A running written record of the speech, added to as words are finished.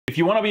If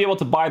you want to be able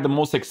to buy the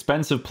most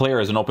expensive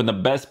players and open the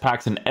best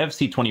packs in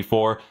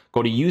FC24,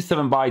 go to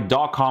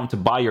u7buy.com to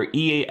buy your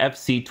EA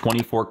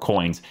FC24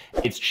 coins.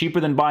 It's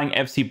cheaper than buying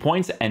FC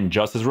points and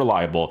just as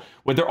reliable.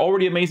 With their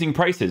already amazing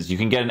prices, you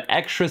can get an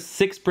extra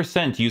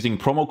 6% using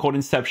promo code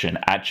Inception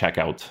at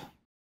checkout.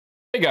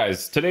 Hey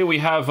guys, today we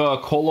have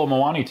KOLO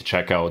MUANI to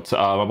check out.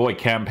 My boy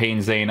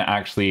Campaign Zane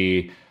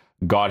actually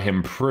got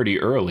him pretty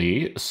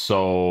early,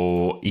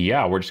 so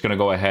yeah, we're just gonna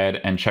go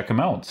ahead and check him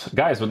out.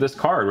 Guys, with this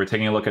card, we're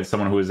taking a look at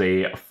someone who is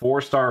a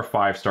 4-star,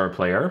 5-star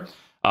player,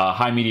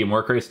 high medium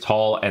work rates,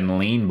 tall and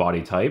lean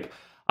body type.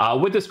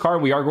 With this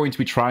card, we are going to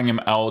be trying him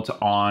out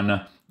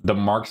on the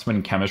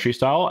marksman chemistry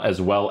style as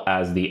well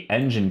as the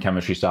engine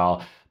chemistry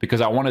style,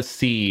 because I want to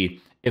see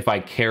if I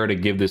care to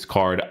give this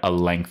card a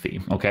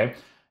lengthy. Okay,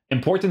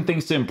 important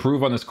things to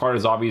improve on this card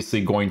is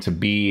obviously going to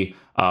be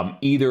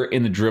either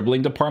in the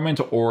dribbling department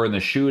or in the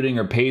shooting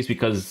or pace,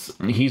 because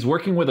he's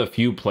working with a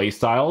few play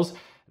styles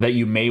that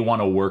you may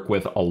want to work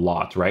with a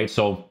lot, right?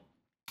 So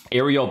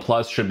Aerial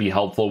Plus should be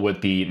helpful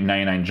with the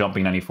 99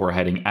 jumping, 94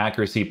 heading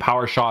accuracy.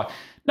 Power Shot,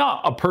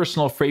 not a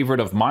personal favorite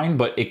of mine,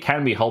 but it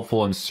can be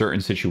helpful in certain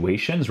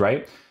situations,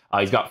 right?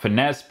 He's got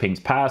Finesse, Ping's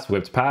Pass,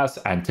 Whipped Pass,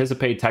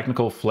 Anticipate,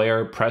 Technical,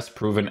 Flare, Press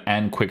Proven,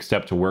 and Quick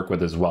Step to work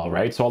with as well,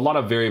 right? So a lot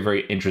of very,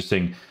 very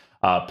interesting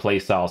play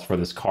styles for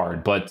this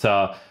card. But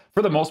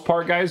for the most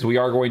part, guys, we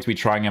are going to be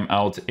trying him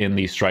out in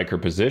the striker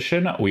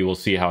position. We will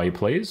see how he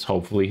plays.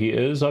 Hopefully he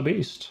is a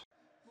beast.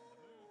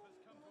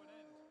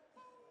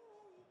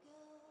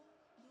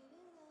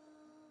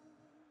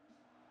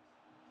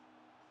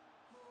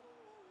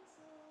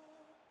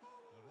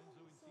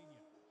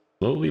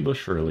 Slowly but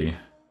surely.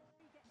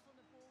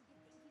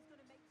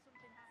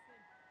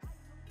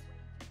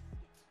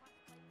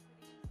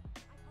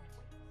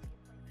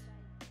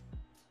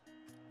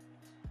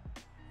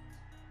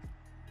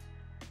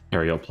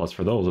 Aerial Plus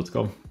for those, let's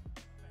go.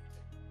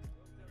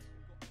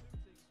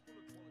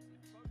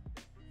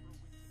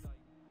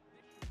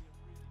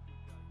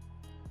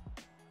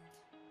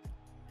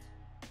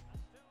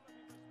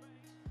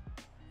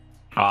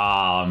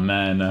 Ah,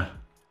 man.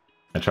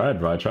 I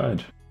tried, bro, I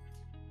tried.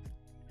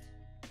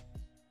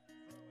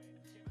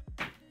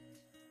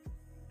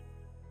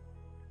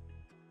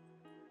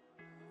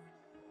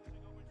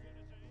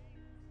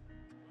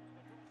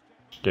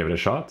 Gave it a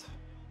shot.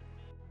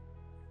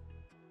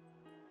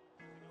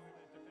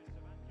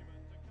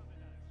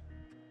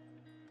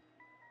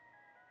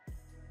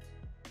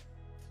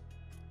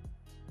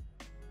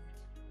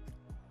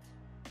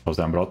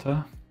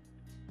 Zambrotta.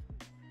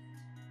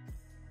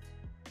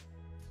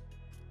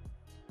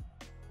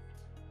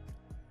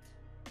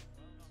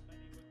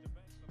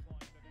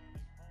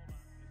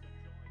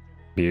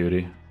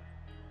 Beauty.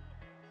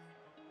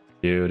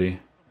 Beauty.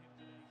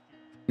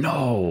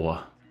 No!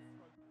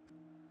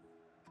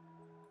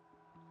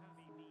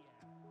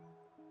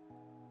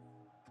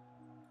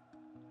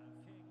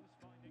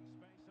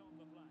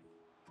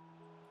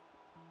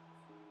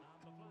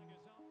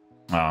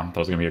 Oh, that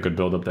was gonna be a good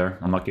build up there.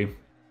 Unlucky.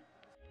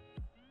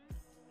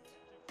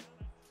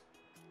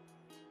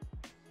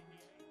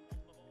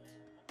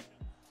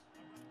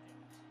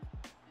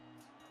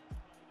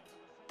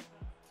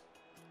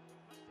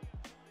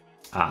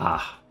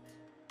 Ah.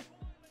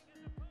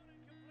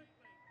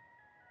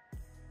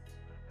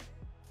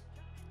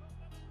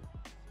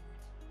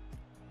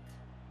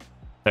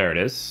 There it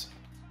is.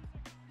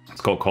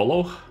 Let's go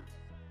KOLO.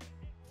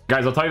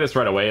 Guys, I'll tell you this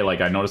right away.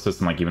 Like, I noticed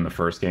this in like even the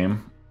first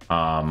game.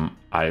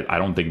 I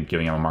don't think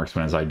giving him a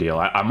marksman is ideal.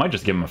 I might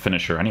just give him a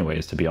finisher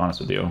anyways, to be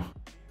honest with you.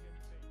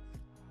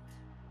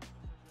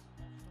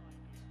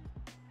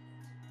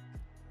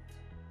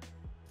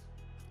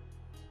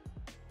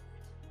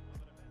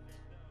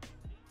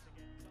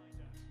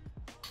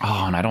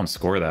 Oh, and I don't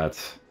score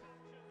that.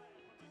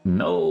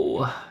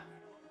 No.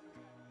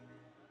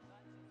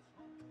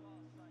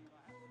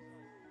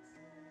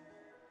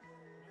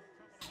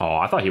 Oh,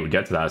 I thought he would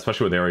get to that,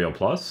 especially with Aerial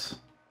Plus.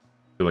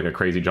 Do like a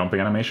crazy jumping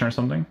animation or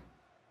something.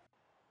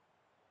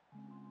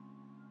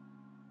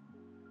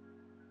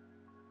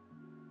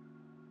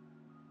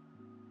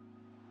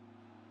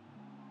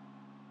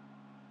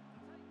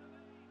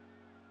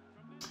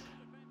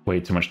 Way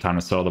too much time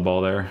to sell the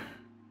ball there.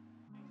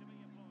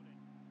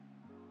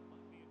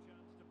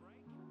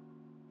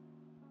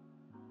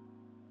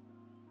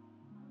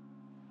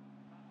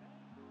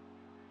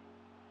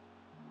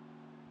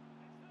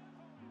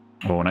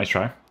 Oh, nice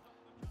try.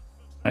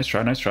 Nice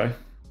try, nice try.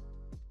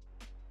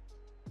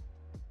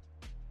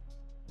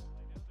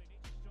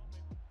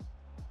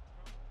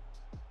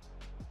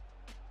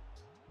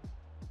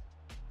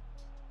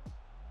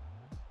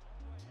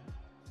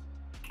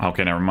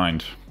 Okay, never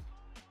mind.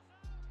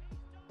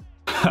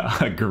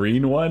 A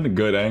green one?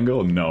 Good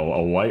angle? No.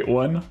 A white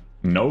one?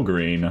 No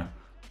green.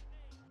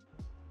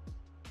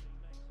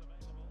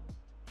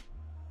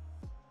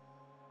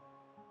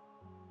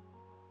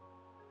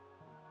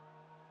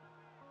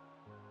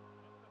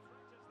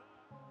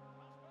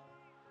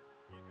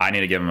 I need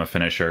to give him a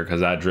finisher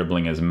because that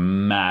dribbling is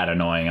mad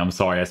annoying. I'm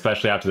sorry,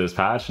 especially after this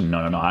patch. No.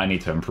 I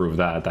need to improve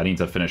that. That needs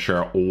a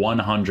finisher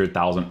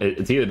 100,000.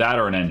 It's either that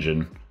or an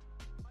engine.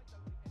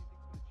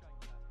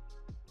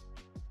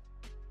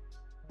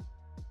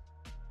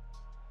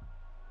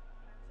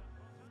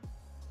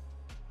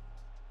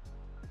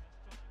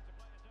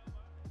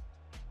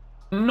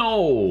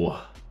 No.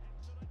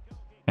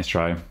 Nice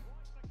try.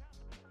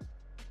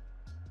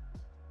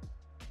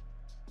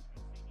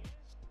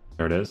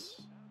 There it is.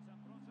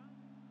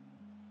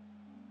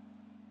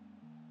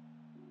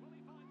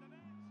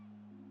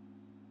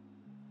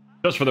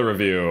 Just for the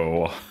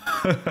review.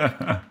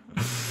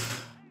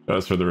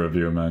 Just for the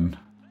review, man.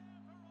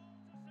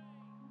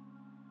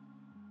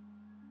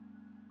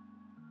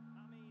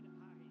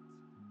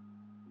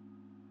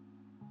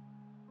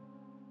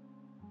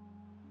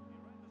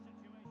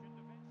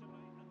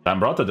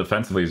 Zambrata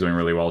defensively is doing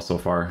really well so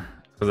far.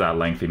 Because that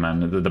lengthy,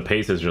 man. The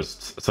pace is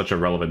just such a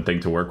relevant thing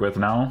to work with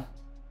now.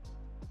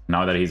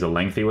 Now that he's a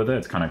lengthy with it,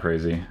 it's kind of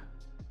crazy.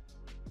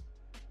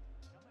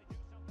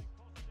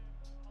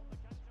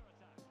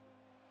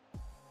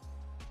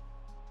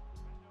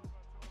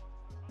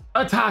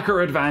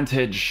 Attacker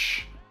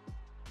advantage.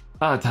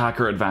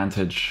 Attacker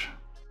advantage.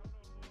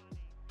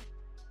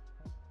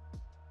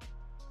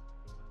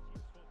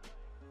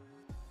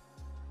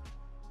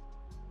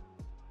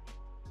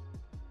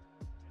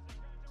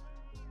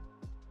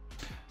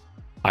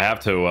 I have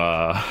to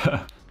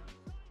I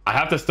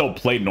have to still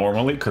play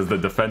normally because the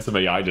defensive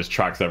AI just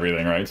tracks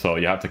everything, right? So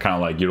you have to kind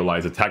of like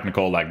utilize the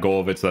technical, let go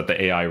of it so that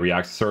the AI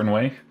reacts a certain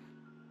way.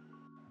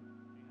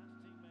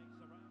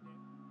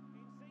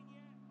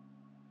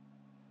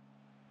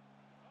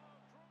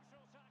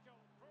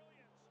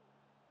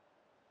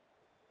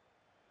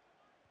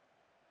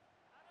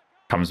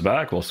 Comes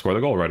back, we'll score the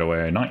goal right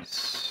away.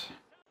 Nice.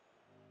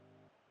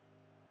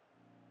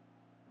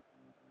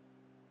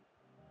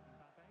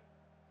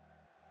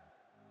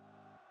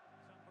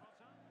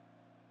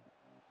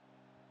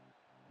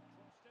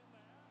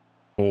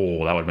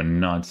 Oh, that would have been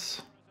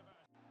nuts.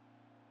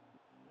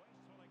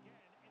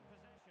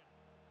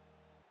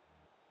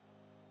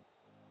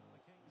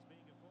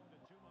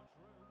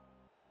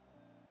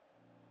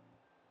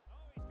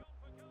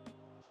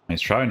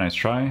 Nice try, nice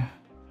try.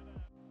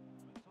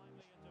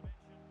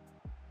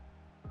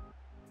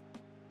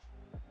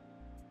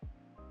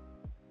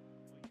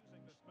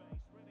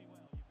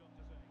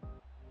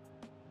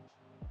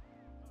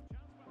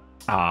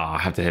 Ah, I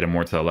have to hit him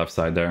more to the left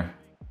side there.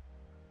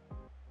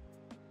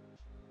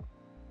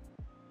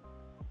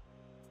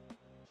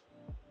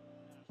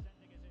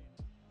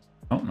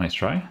 Oh, nice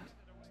try.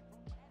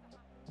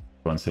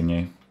 Go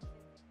Insigne.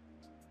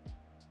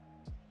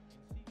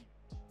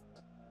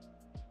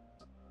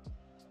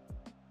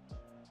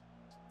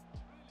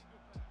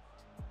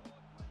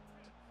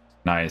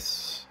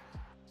 Nice.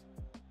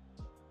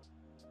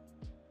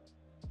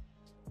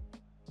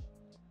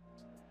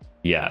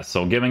 Yeah,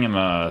 so giving him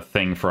a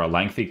thing for a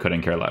lengthy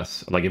couldn't care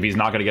less. Like, if he's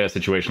not going to get a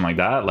situation like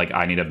that, like,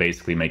 I need to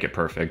basically make it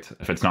perfect.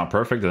 If it's not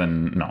perfect,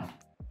 then no.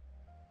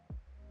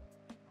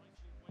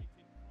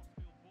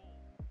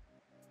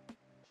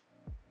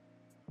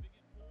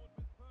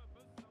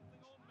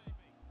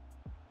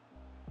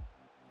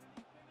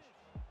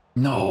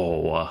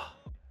 No.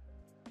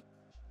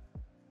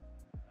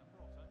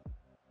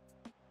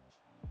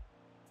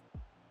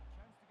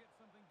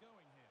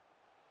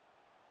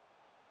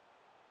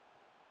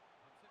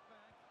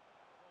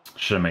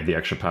 Should have made the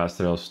extra pass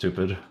there, I was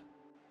stupid.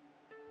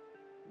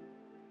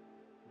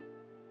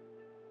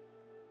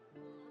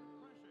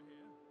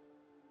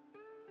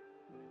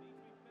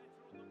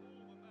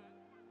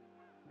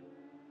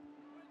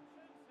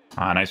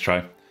 Ah, nice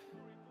try.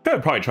 Could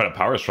have probably tried a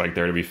power strike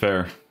there, to be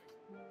fair.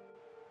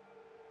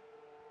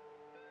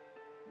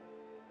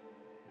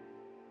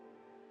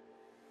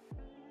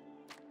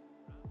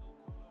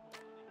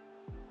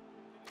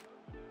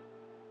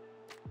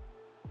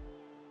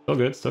 Still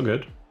good, still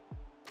good.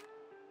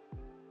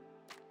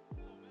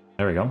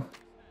 There we go.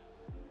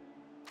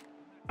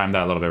 Timed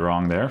that a little bit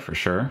wrong there, for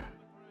sure.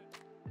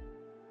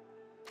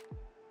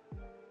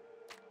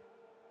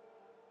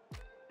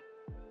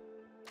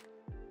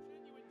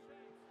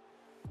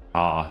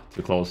 Ah,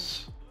 too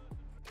close.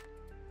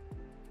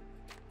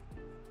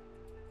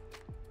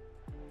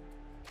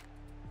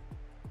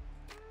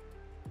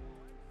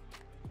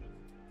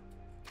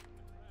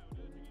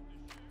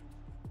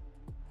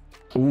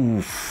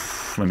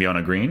 Oof, maybe on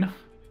a green.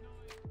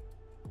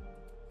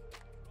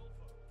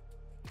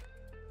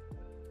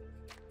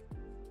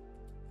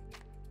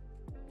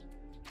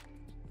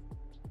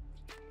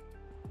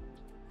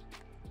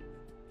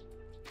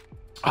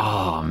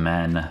 Oh,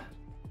 man.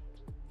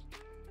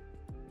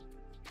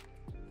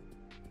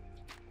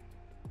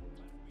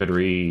 Good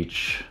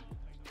reach.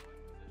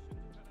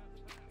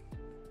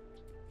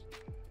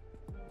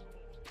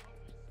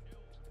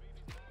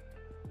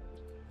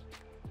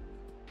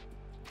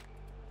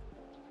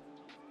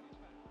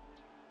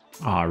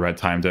 Ah, red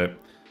timed it.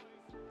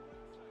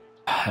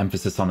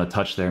 Emphasis on the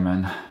touch there,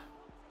 man.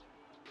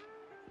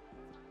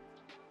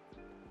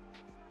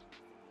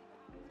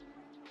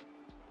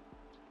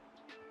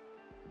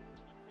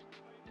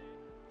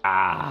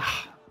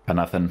 Got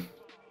nothing.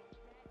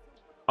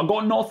 I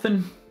got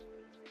nothing.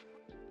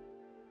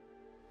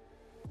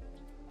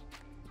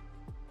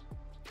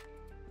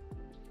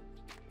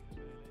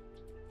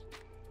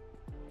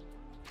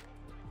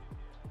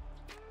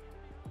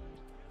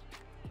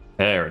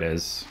 There it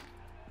is.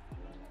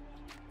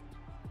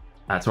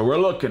 That's what we're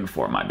looking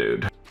for, my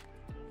dude.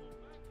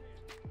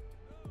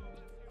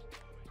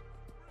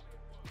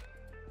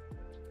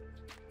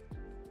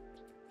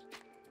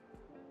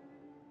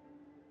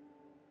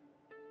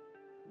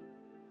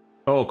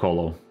 Oh,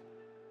 KOLO.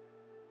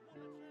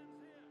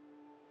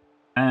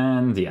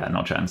 And yeah,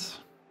 no chance.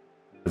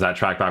 Is that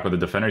track back with the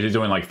defenders? He's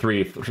doing like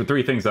three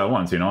things at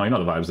once, you know? You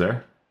know the vibes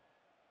there.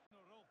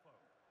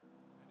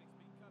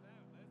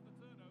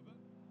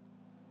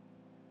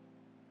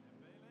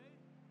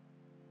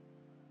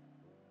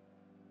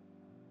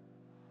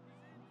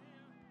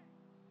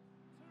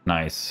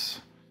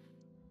 Nice.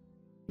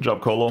 Good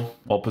job, KOLO.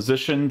 Well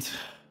positioned.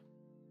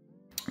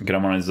 Get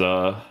him on his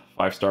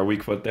 5-star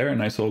weak foot there.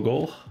 Nice little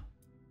goal.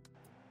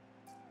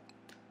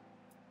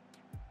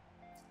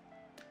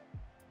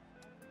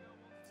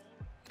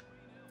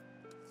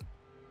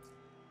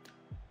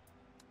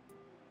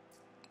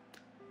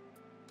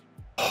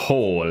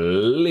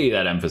 Holy,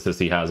 that emphasis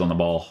he has on the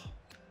ball.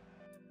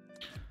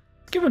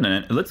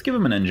 Let's give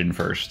him an engine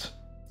first.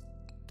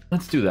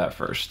 Let's do that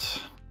first.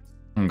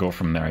 And go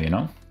from there, you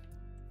know?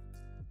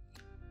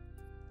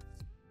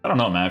 I don't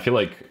know, man. I feel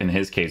like in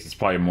his case, it's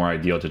probably more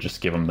ideal to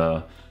just give him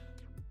the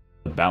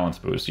balance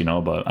boost, you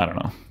know? But I don't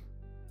know.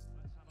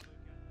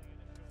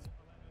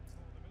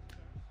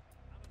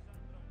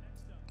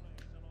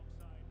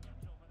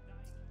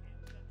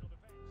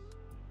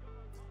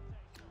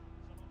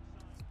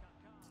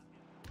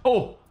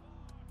 Oh!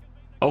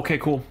 Okay,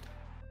 cool.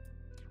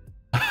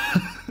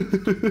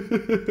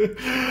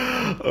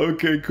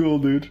 Okay, cool,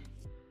 dude.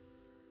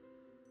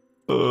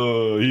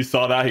 He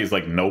saw that, he's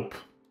like, nope.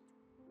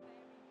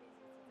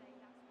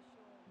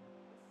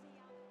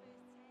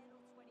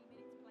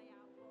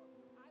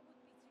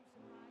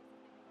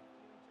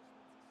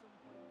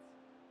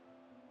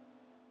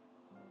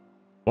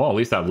 Well, at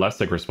least that left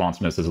stick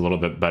responsiveness is a little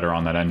bit better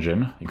on that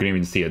engine. You can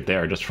even see it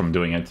there just from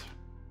doing it.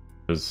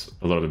 It was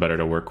a little bit better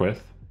to work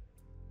with.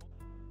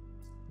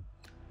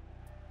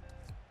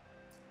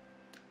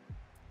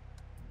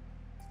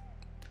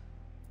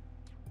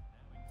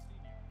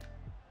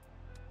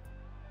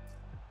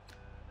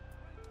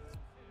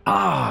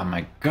 Ah,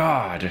 my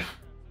God.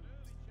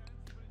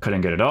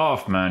 Couldn't get it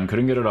off, man.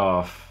 Couldn't get it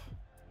off.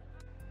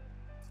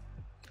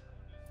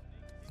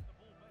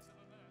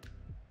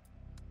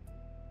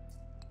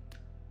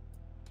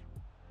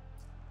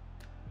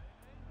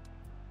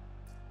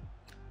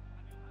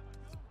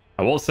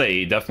 I will say,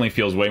 he definitely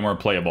feels way more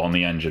playable on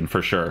the engine,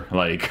 for sure.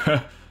 Like,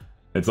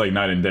 it's like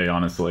night and day,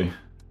 honestly.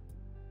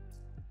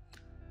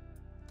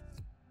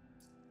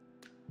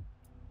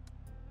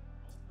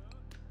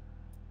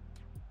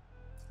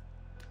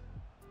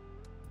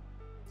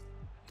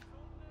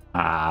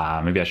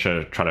 Maybe I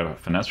should try to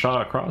finesse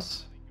shot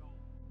across.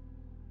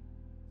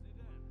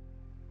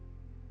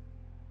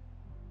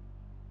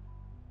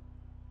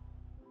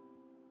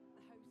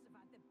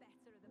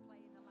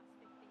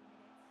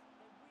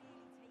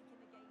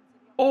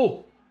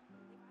 Oh!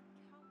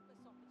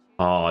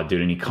 Oh,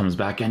 dude, and he comes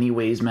back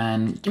anyways,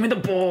 man. Give me the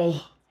ball.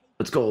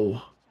 Let's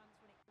go.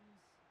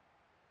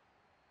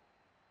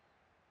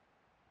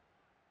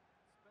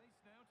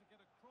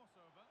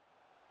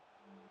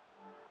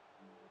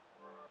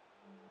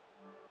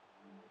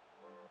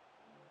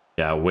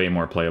 Yeah, way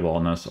more playable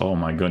on this. Oh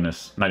my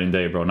goodness. Night and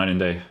day, bro. Night and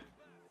day.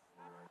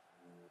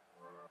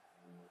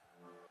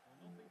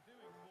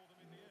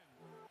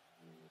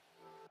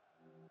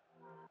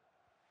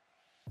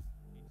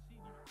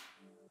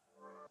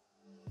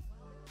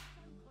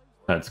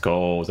 Let's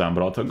go,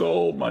 Zambrota.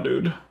 Go, my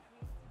dude.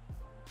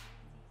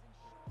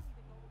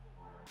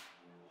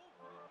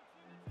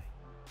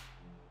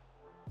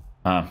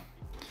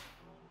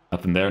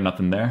 Nothing there,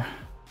 nothing there.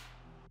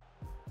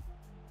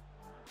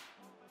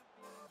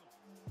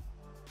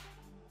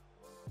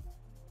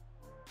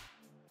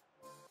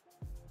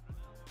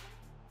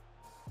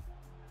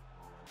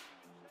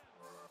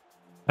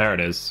 There it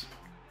is.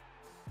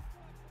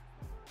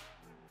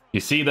 You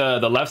see the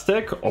left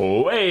stick?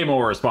 Oh, way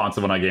more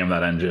responsive when I gave him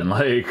that engine.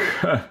 Like,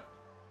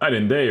 night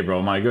and day,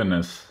 bro. My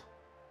goodness.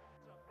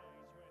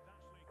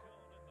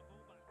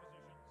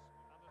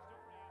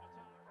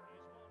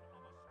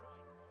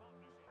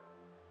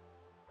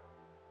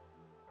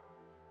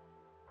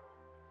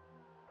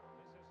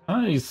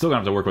 He's still gonna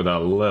have to work with that a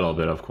little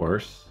bit, of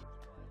course.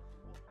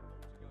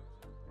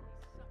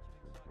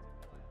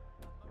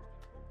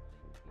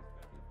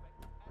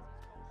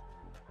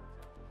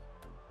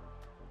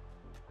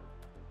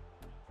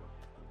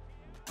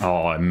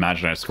 Oh,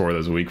 imagine I score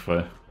this weak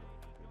foot.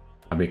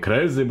 That'd be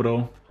crazy,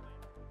 bro.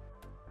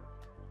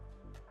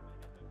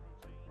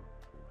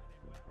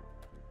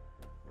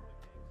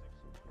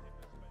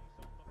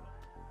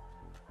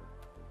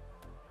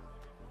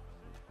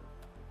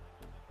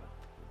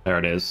 There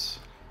it is.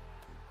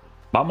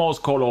 Vamos,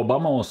 KOLO,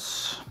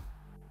 vamos.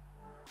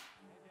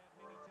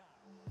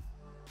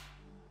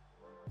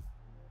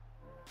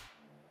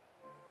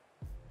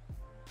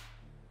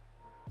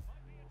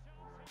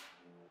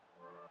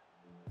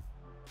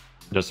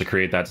 just to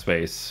create that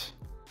space.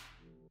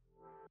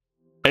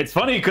 It's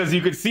funny because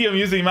you could see him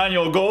using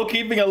manual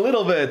goalkeeping a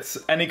little bit,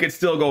 and he could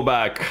still go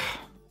back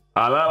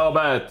a little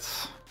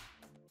bit.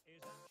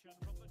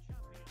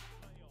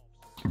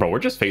 Bro, we're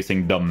just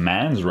facing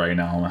demands right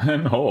now,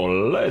 man.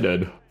 Holy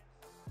dude.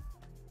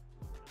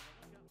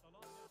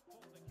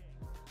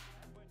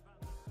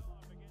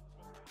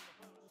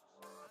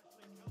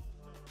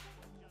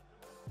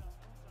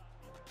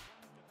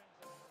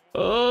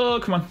 Oh,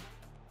 come on.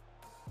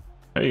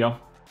 There you go.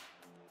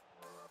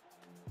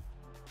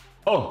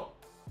 Oh.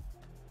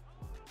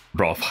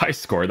 Bro, if I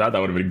scored that, that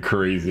would have been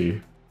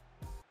crazy.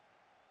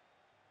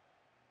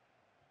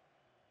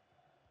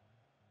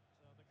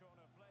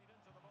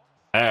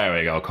 There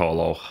we go,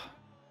 KOLO.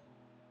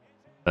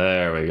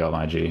 There we go,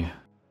 my G.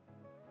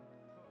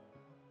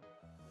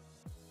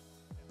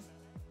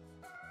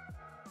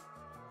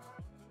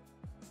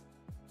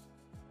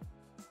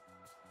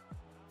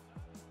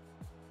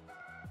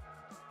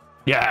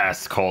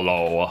 Yes,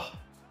 KOLO.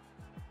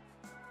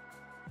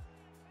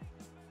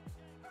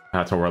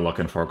 That's what we're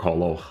looking for,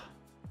 KOLO.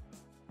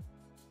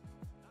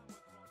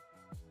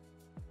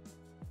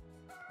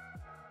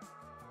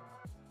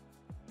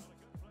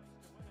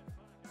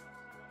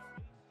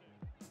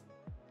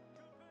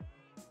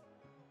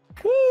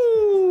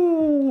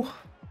 Woo!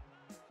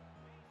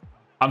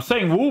 I'm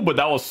saying woo, but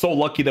that was so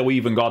lucky that we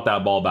even got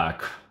that ball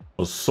back. It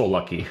was so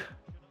lucky.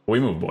 We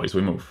move, boys.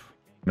 We move.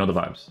 You know the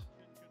vibes.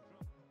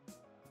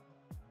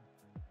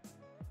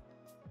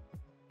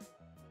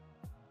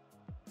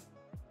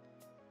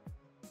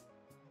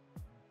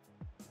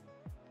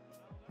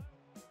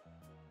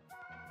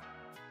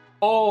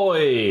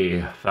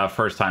 Oi! That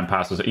first time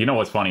pass was... You know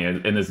what's funny?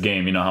 In this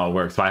game, you know how it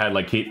works. If I had,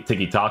 like,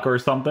 tiki-taka or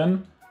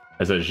something,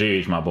 it's a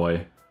Gij, my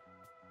boy.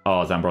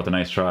 Oh, Zambroth, a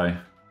nice try.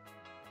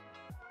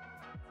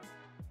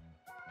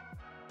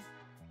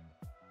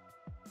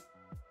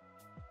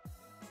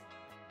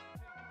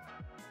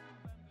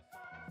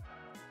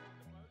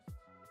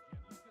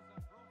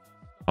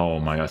 Oh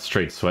my god,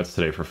 straight sweats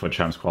today for Foot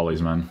Champs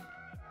qualies, man.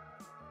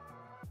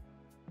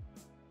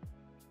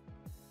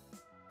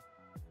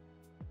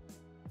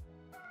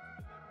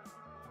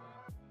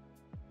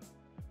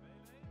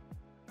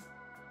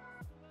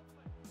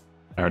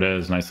 There it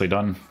is, nicely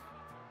done.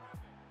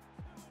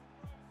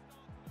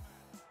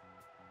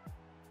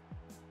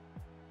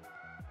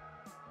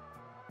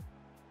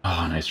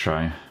 Oh, nice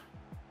try.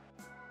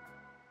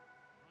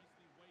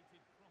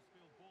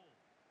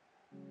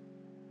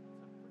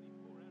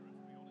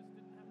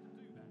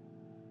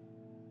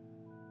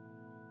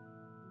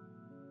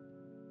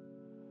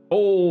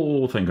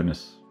 Oh, thank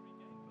goodness.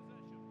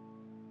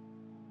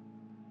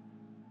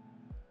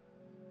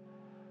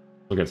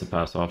 Still gets a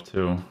pass off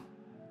too.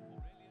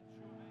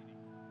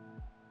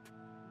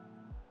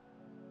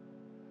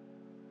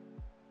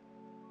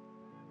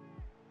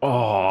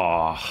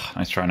 Oh,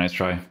 nice try, nice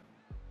try.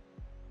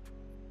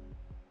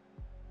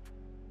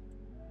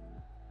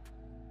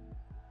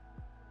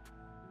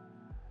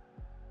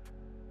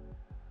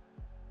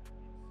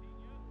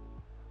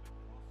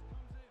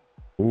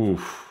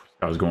 Oof,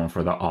 I was going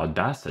for the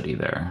audacity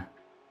there.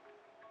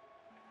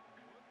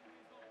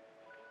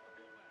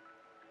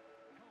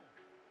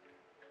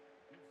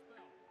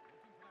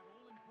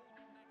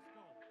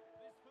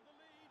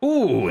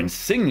 Ooh,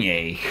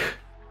 Insigne.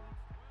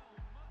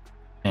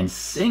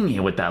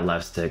 Insigne with that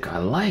left stick. I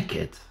like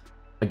it.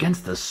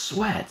 Against the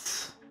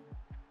sweats.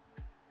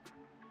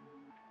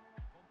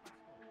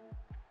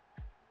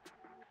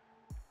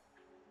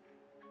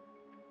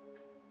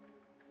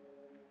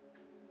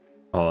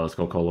 Oh, let's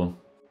go, KOLO.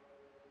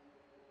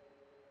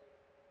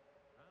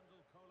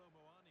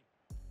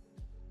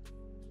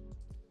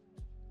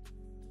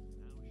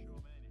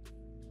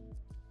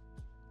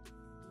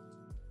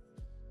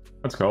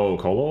 Let's go,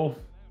 KOLO.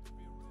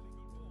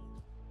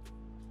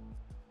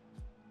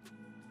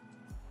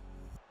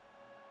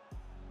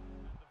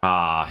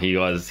 Ah, he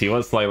was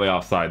slightly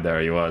offside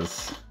there. He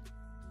was.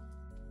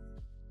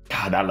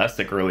 God, that left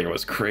stick earlier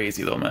was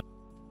crazy though, man.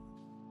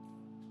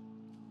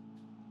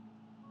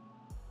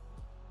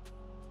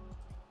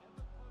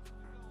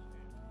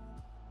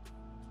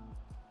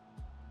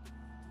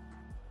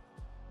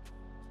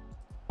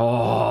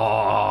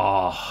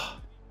 Oh.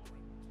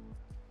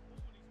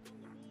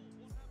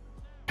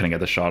 Can I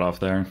get the shot off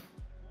there?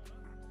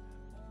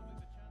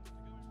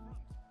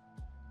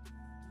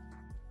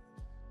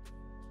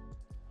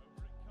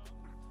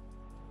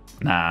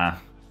 Nah.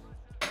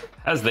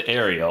 Has the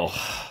aerial.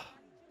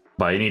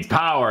 But he needs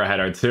power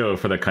header too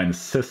for the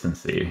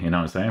consistency. You know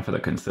what I'm saying? For the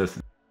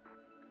consistency.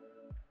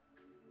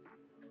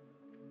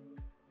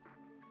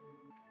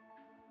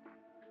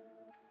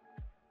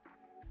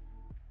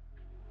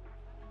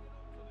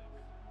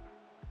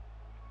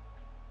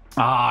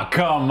 Ah,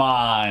 come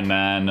on,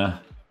 man.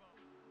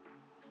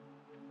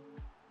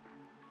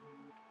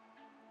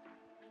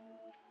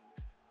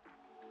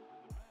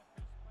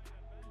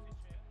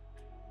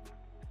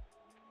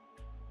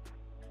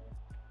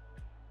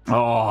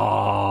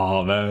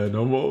 Oh, man,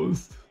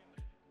 almost.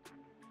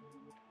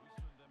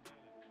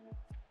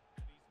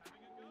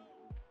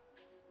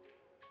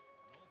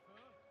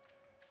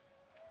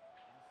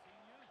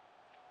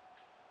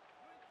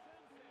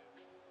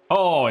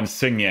 Oh,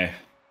 Insigne.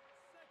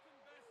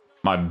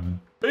 My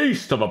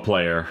beast of a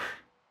player.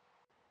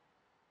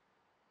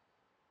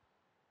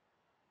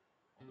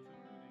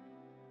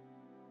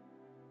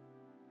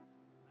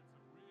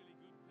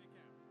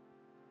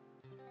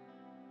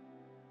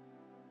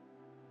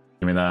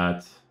 Give me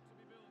that.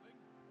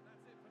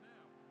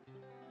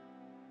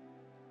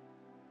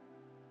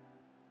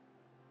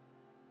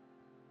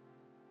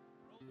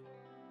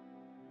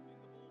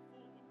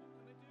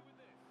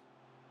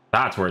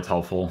 That's where it's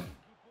helpful.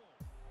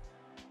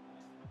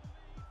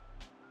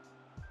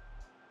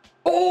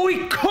 Oh,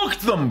 he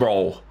cooked them,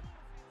 bro.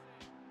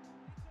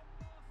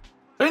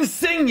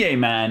 Insigne,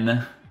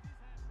 man.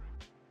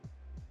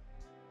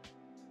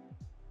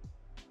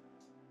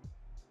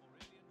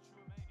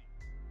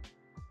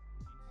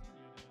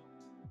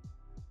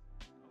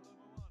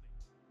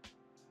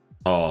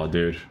 Oh,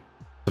 dude.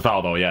 The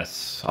foul, though.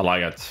 Yes. I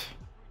like it.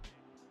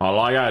 I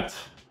like it.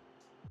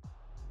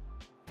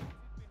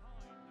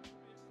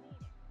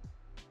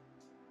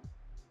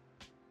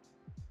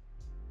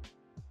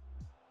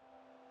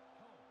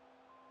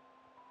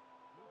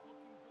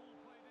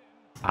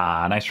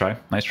 Ah, nice try.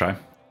 Nice try.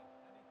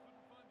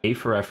 A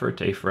for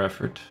effort. A for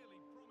effort.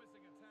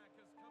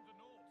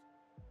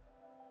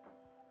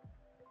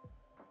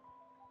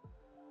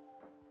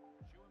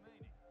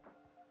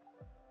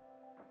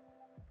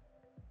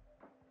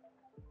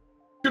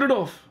 Get it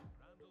off.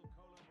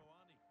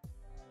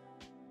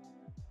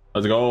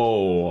 Let's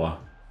go.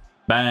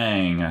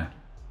 Bang.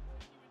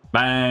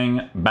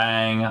 Bang.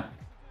 Bang.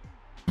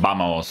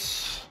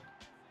 Vamos.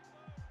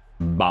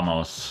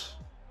 Vamos.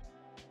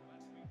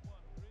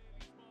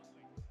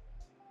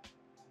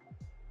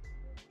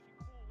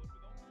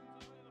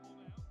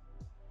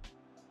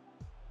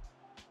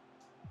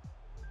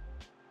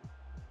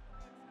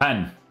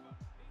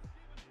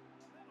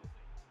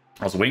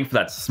 I was waiting for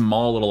that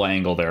small little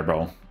angle there,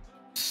 bro.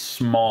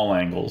 Small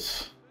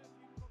angles.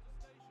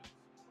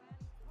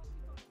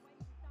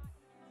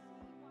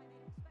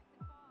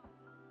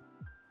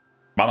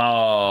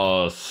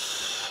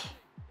 Vamos.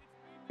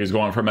 He's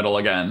going for middle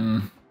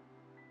again.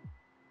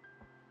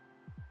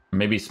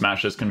 Maybe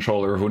smash his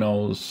controller, who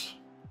knows?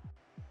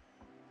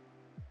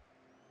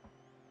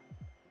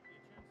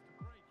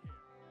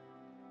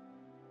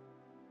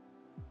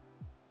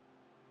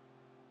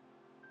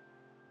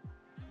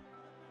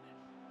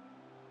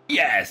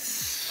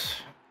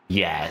 Yes.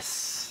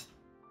 Yes.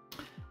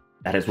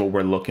 That is what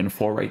we're looking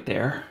for right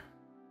there.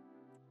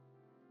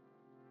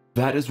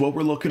 That is what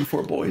we're looking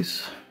for,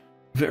 boys.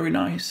 Very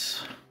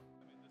nice.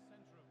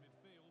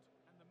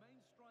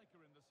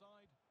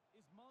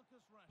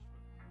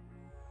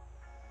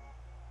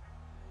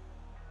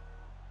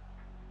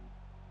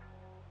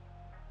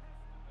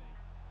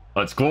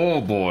 Let's go,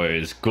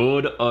 boys.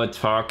 Good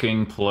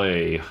attacking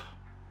play.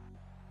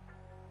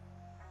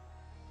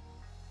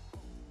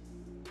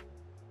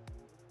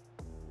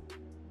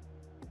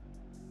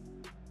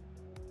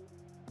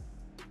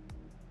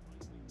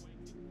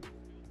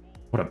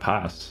 What a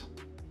pass.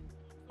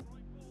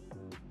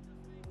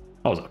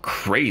 That was a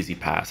crazy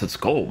pass. Let's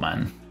go,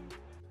 man.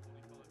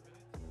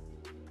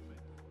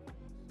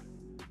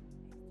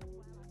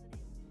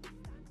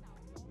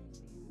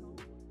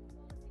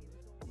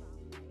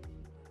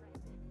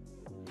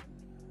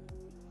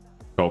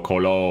 Go,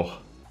 KOLO.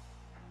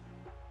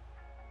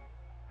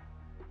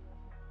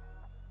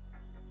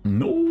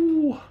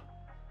 No.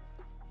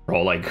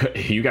 Bro,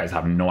 like, you guys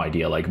have no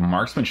idea. Like,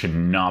 marksman should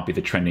not be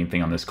the trending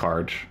thing on this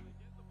card.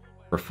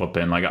 For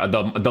flipping. Like,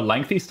 the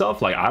lengthy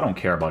stuff, like, I don't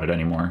care about it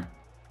anymore.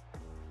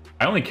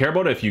 I only care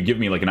about it if you give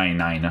me, like, a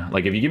 99.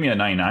 Like, if you give me a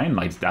 99,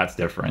 like, that's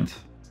different.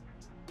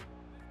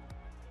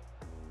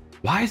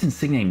 Why is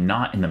Insigne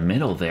not in the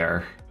middle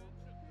there?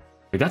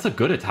 Like, that's a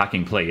good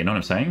attacking play, you know what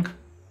I'm saying?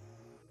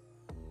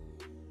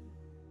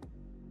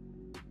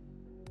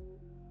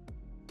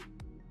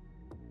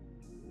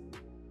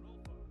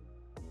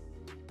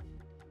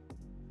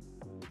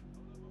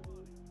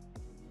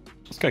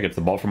 This guy gets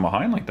the ball from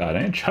behind like that,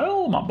 eh?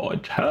 Chill, my boy,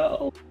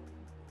 chill.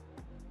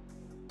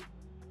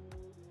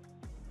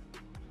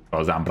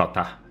 Oh,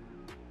 Zambrata.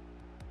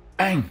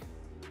 Bang!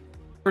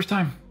 First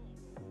time.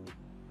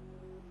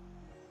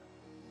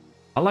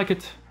 I like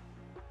it.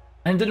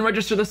 And didn't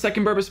register the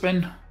second Berber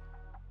spin.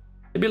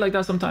 It'd be like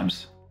that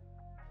sometimes.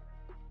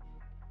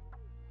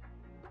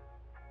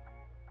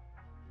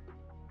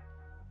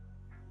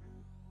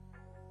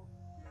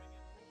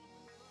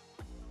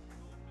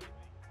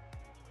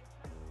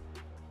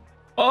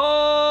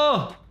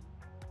 Oh!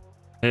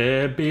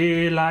 It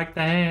be like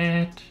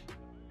that,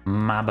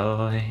 my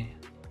boy.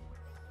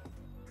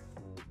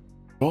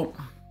 Well,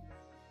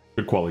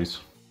 good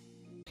qualities.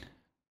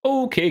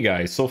 Okay,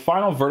 guys, so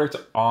final verdict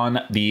on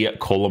the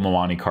KOLO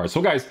MUANI card.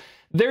 So, guys,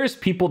 there's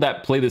people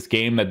that play this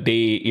game that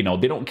they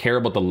don't care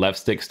about the left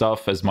stick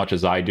stuff as much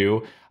as I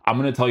do. I'm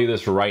going to tell you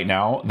this right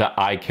now that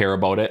I care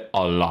about it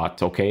a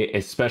lot, okay?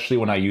 Especially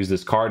when I use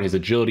this card. His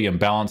agility and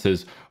balance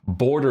is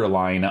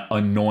borderline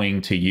annoying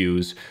to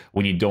use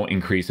when you don't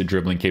increase the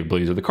dribbling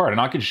capabilities of the card.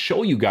 And I could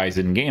show you guys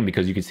in game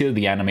because you can see that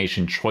the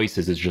animation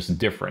choices is just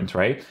different,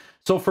 right?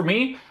 So for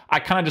me, I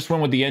kind of just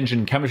went with the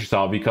engine chemistry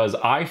style because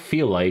I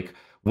feel like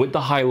with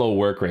the high-low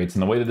work rates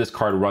and the way that this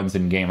card runs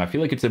in game, I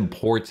feel like it's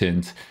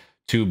important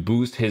to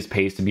boost his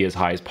pace to be as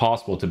high as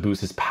possible, to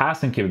boost his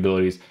passing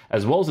capabilities,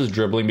 as well as his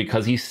dribbling,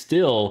 because he's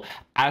still,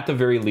 at the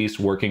very least,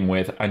 working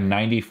with a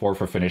 94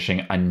 for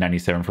finishing, a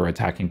 97 for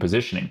attacking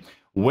positioning.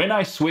 When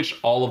I switched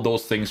all of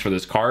those things for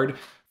this card,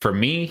 for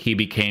me, he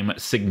became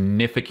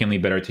significantly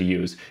better to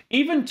use,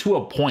 even to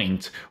a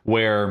point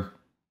where,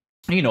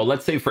 you know,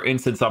 let's say, for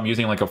instance, I'm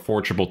using like a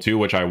 4-2-2,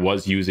 which I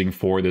was using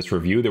for this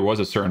review. There was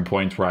a certain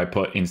point where I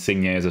put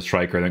Insigne as a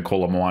striker and then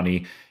KOLO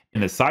MUANI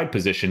in the side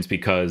positions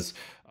because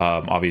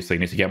obviously, you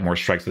need to get more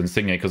strikes with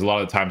Insigne because a lot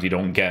of the times you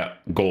don't get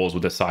goals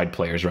with the side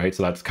players, right?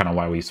 So that's kind of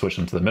why we switch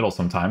them to the middle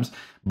sometimes.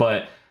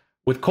 But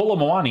with KOLO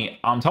MUANI,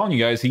 I'm telling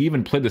you guys, he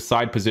even played the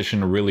side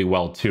position really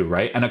well too,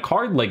 right? And a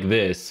card like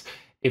this,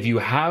 if you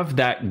have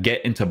that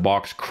get into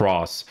box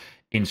cross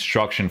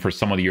instruction for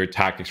some of your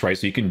tactics, right?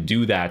 So you can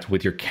do that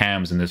with your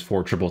cams in this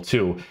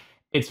 4-2-2.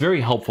 It's very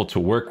helpful to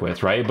work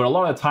with, right? But a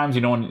lot of times,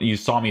 you know, when you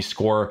saw me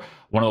score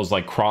one of those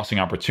like crossing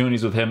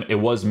opportunities with him, it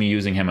was me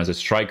using him as a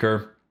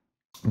striker.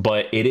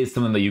 But it is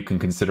something that you can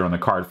consider on the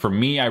card. For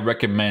me, I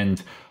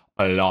recommend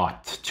a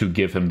lot to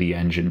give him the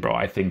engine, bro.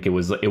 I think it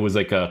was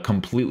like a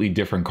completely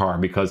different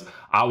card because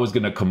I was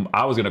gonna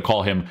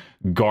call him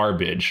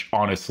garbage,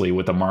 honestly,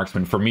 with the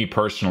marksman for me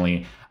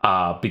personally,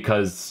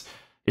 because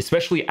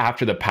especially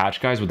after the patch,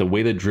 guys, with the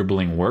way the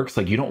dribbling works,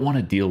 like you don't want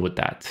to deal with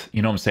that.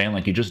 You know what I'm saying?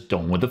 Like you just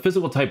don't. With the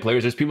physical type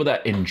players, there's people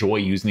that enjoy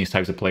using these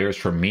types of players.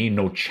 For me,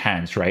 no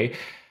chance, right?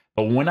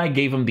 But when I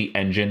gave him the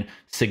engine,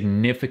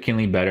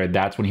 significantly better,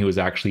 that's when he was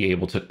actually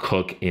able to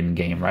cook in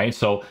game, right?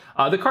 So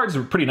the cards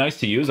are pretty nice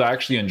to use. I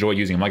actually enjoy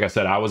using him. Like I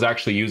said, I was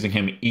actually using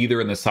him either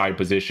in the side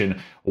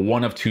position,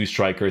 one of two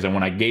strikers. And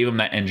when I gave him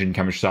that engine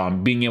chemistry style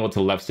and being able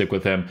to left stick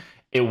with him,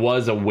 it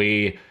was a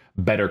way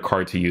better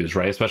card to use,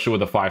 right? Especially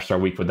with the 5-star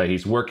weak foot that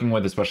he's working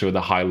with, especially with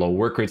the high-low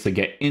work rates to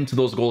get into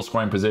those goal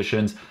scoring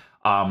positions.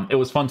 It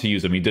was fun to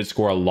use him. He did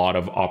score a lot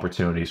of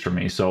opportunities for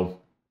me. So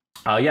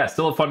yeah,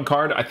 still a fun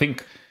card. I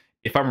think,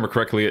 if I remember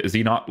correctly, is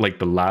he not like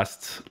the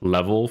last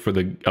level for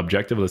the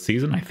objective of the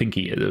season? I think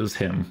he is. It was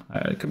him.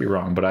 I could be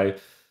wrong, but I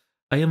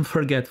am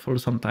forgetful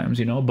sometimes,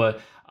 you know.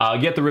 But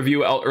get the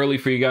review out early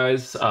for you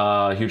guys.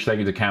 Huge thank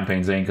you to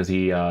Campaign Zane because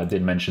he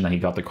did mention that he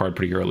got the card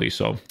pretty early.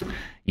 So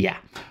yeah,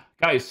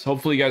 guys,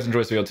 hopefully you guys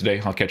enjoyed this video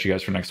today. I'll catch you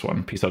guys for the next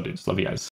one. Peace out, dudes. Love you guys.